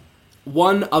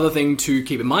 One other thing to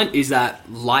keep in mind is that,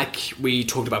 like we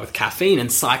talked about with caffeine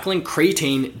and cycling,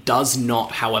 creatine does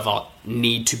not, however,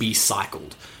 need to be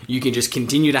cycled. You can just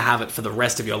continue to have it for the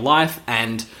rest of your life,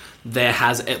 and there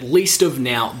has at least of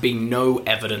now been no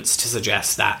evidence to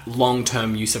suggest that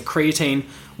long-term use of creatine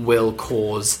will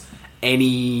cause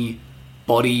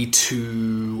anybody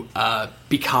to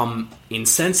become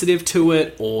insensitive to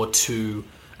it or to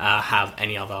have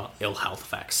any other ill health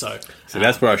effects. So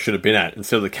that's where I should have been at,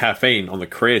 instead of the caffeine on the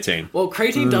creatine. Well,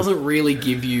 creatine doesn't really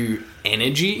give you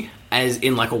energy as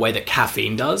in like a way that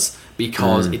caffeine does,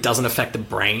 because it doesn't affect the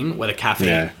brain where the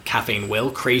caffeine will.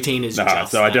 Creatine is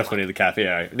just... So I definitely need the caffeine.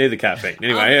 I need the caffeine.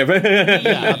 Anyway.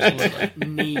 Yeah, absolutely.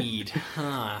 Need.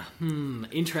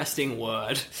 Interesting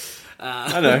word.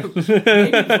 I know.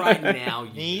 Maybe right now...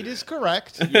 Need is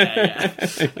correct. Yeah.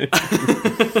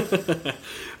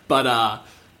 But,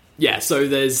 so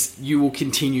you will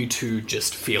continue to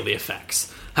just feel the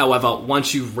effects. However,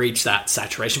 once you reach that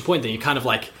saturation point, then you kind of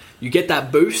like... You get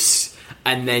that boost,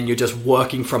 and then you're just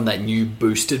working from that new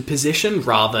boosted position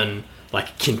rather than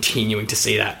like continuing to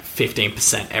see that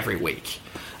 15% every week.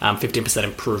 15%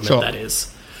 improvement, Sure. that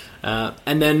is.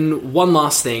 And then one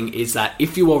last thing is that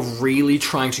if you are really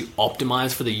trying to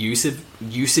optimize for the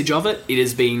usage of it, it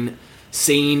has been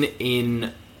seen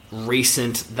in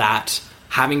recent that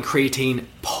having creatine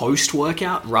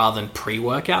post-workout rather than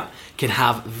pre-workout can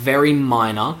have very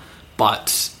minor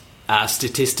but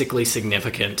statistically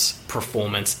significant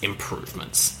performance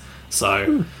improvements.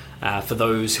 So for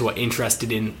those who are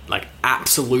interested in like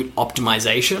absolute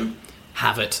optimization,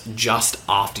 have it just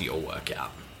after your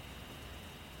workout.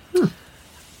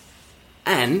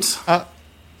 And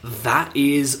that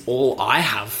is all I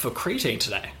have for creatine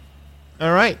today.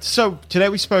 All right. So today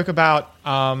we spoke about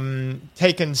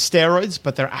taking steroids,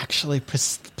 but they're actually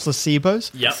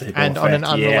placebos. Yep. And on an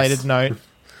Effect,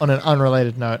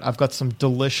 unrelated note, I've got some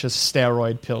delicious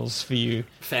steroid pills for you.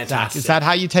 Fantastic. Zach. Is that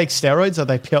how you take steroids? Are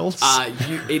they pills?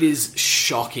 It is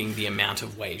shocking the amount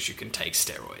of ways you can take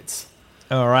steroids.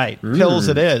 All right. Pills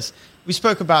it is. We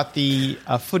spoke about the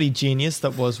footy genius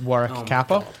that was Warwick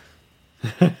Kappa.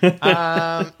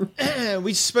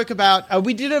 We spoke about...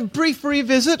 we did a brief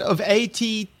revisit of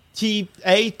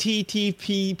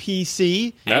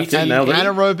ATTPPC. That's and it, nailed it.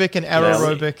 anaerobic and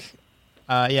aerobic.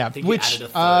 I think you added a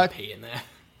third P in there.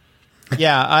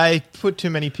 Yeah, I put too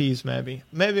many P's, maybe.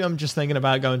 Maybe I'm just thinking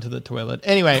about going to the toilet.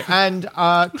 Anyway, and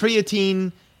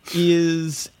creatine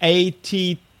is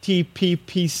ATTPPC.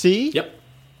 Yep.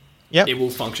 Yep. It will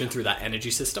function through that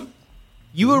energy system.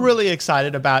 You were really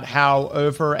excited about how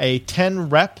over a 10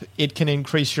 rep, it can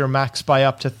increase your max by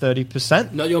up to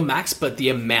 30%. Not your max, but the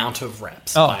amount of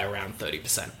reps Oh. by around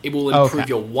 30%. It will improve Okay.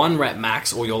 your 1 rep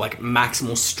max or your like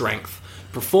maximal strength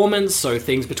performance. So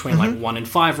things between like 1 and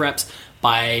 5 reps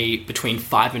by between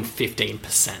 5 and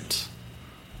 15%.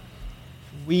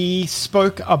 We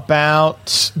spoke about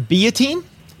betaine.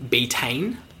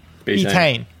 Betaine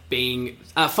Betaine. being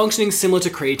functioning similar to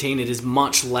creatine, it is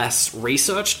much less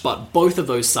researched, but both of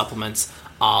those supplements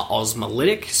are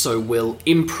osmolytic, so will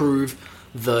improve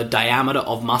the diameter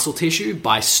of muscle tissue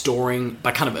by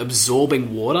kind of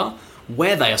absorbing water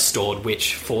where they are stored,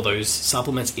 which for those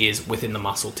supplements is within the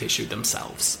muscle tissue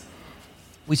themselves.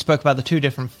 We spoke about the two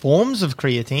different forms of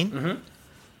creatine.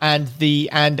 And the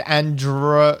androsis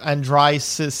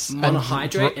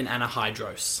Monohydrate and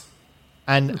anhydrous.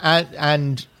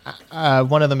 and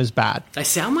one of them is bad. They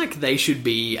sound like they should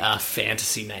be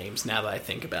fantasy names now that I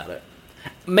think about it.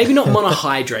 Maybe not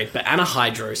monohydrate, but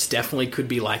anhydrous definitely could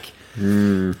be like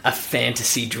a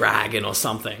fantasy dragon or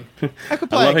something. I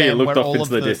could I play love a how you game looked where off all into of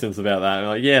the distance about that. I'm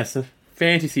like, yes, a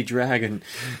fantasy dragon.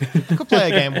 I could play a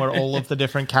game where all of the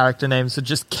different character names are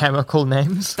just chemical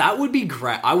names. That would be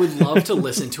great. I would love to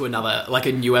listen to a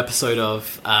new episode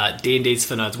of D&D's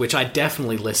for Nerds, which I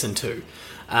definitely listen to.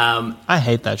 I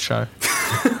hate that show.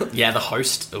 Yeah, the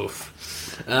host.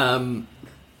 Oof.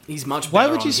 He's much better. Why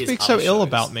would on you his speak so other ill shows.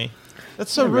 about me?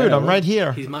 That's so rude. I'm right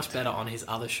here. He's much better on his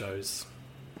other shows.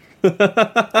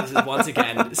 This is once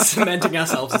again cementing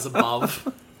ourselves as above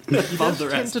the Tend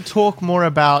rest. to talk more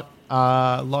about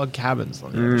log cabins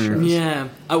on the other shows. Yeah,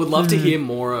 I would love to hear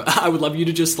more. I would love you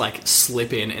to just like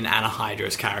slip in an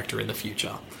anhydrous character in the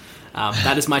future.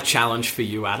 That is my challenge for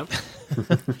you, Adam.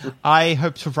 I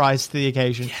hope to rise to the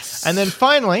occasion. Yes. And then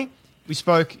finally,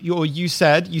 you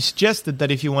suggested that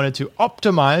if you wanted to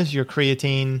optimize your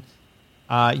creatine,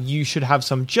 you should have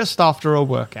some just after a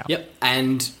workout. Yep,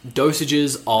 and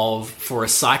dosages for a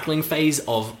cycling phase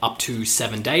of up to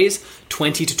 7 days,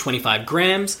 20 to 25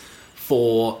 grams,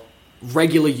 for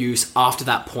regular use after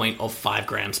that point of 5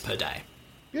 grams per day.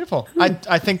 Beautiful.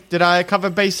 I think, did I cover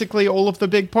basically all of the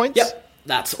big points? Yep,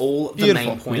 that's all the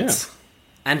Beautiful. main points.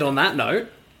 And on that note,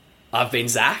 I've been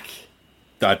Zach.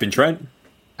 I've been Trent.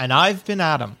 And I've been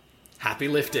Adam. Happy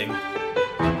lifting.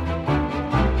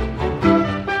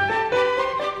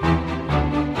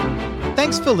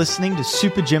 Thanks for listening to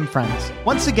Super Gym Friends.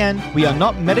 Once again, we are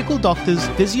not medical doctors,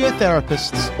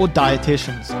 physiotherapists, or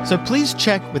dietitians, so please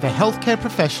check with a healthcare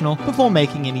professional before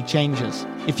making any changes.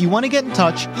 If you want to get in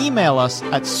touch, email us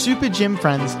at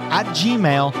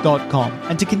supergymfriends@gmail.com.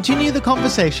 And to continue the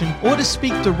conversation or to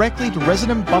speak directly to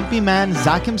resident bumpy man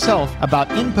Zach himself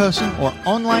about in-person or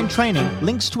online training,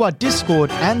 links to our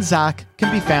Discord and Zach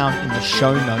can be found in the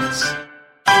show notes.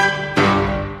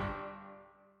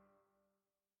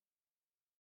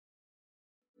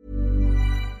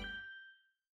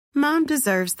 Mom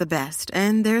deserves the best,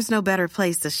 and there's no better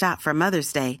place to shop for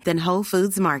Mother's Day than Whole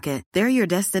Foods Market. They're your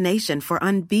destination for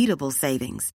unbeatable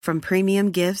savings, from premium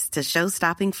gifts to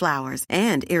show-stopping flowers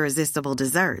and irresistible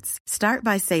desserts. Start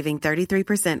by saving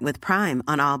 33% with Prime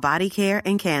on all body care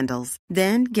and candles.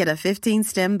 Then get a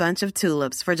 15-stem bunch of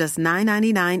tulips for just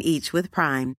 $9.99 each with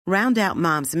Prime. Round out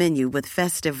Mom's menu with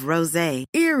festive rosé,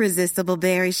 irresistible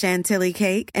berry chantilly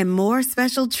cake, and more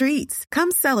special treats.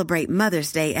 Come celebrate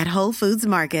Mother's Day at Whole Foods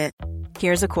Market.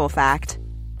 Here's a cool fact.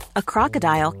 A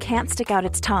crocodile can't stick out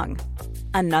its tongue.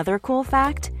 Another cool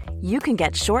fact, you can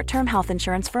get short-term health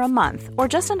insurance for a month or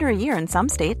just under a year in some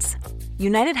states.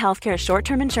 United Healthcare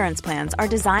short-term insurance plans are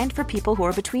designed for people who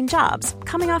are between jobs,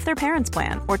 coming off their parents'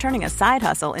 plan, or turning a side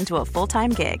hustle into a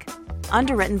full-time gig.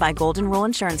 Underwritten by Golden Rule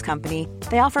Insurance Company,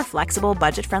 they offer flexible,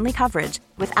 budget-friendly coverage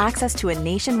with access to a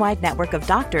nationwide network of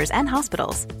doctors and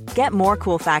hospitals. Get more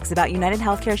cool facts about United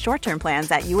Healthcare short-term plans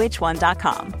at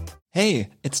uh1.com. Hey,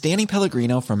 it's Danny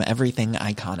Pellegrino from Everything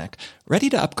Iconic. Ready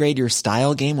to upgrade your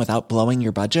style game without blowing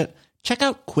your budget? Check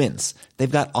out Quince. They've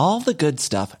got all the good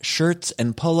stuff, shirts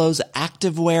and polos,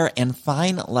 activewear, and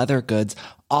fine leather goods,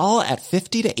 all at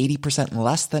 50 to 80%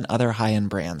 less than other high-end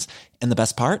brands. And the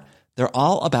best part? They're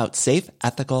all about safe,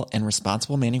 ethical, and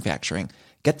responsible manufacturing.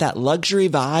 Get that luxury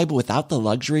vibe without the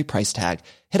luxury price tag.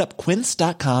 Hit up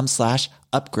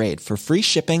quince.com/upgrade for free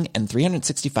shipping and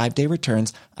 365-day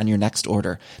returns on your next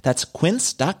order. That's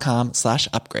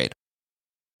quince.com/upgrade.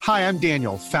 Hi, I'm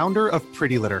Daniel, founder of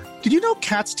Pretty Litter. Did you know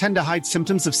cats tend to hide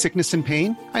symptoms of sickness and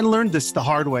pain? I learned this the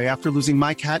hard way after losing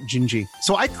my cat, Gingy.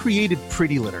 So I created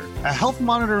Pretty Litter, a health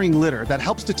monitoring litter that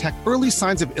helps detect early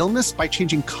signs of illness by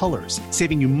changing colors,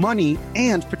 saving you money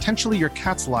and potentially your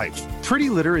cat's life.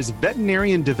 Pretty Litter is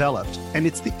veterinarian developed, and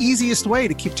it's the easiest way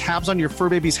to keep tabs on your fur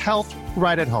baby's health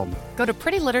right at home. Go to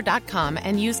prettylitter.com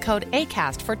and use code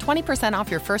ACAST for 20% off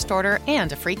your first order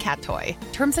and a free cat toy.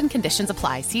 Terms and conditions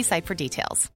apply. See site for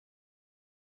details.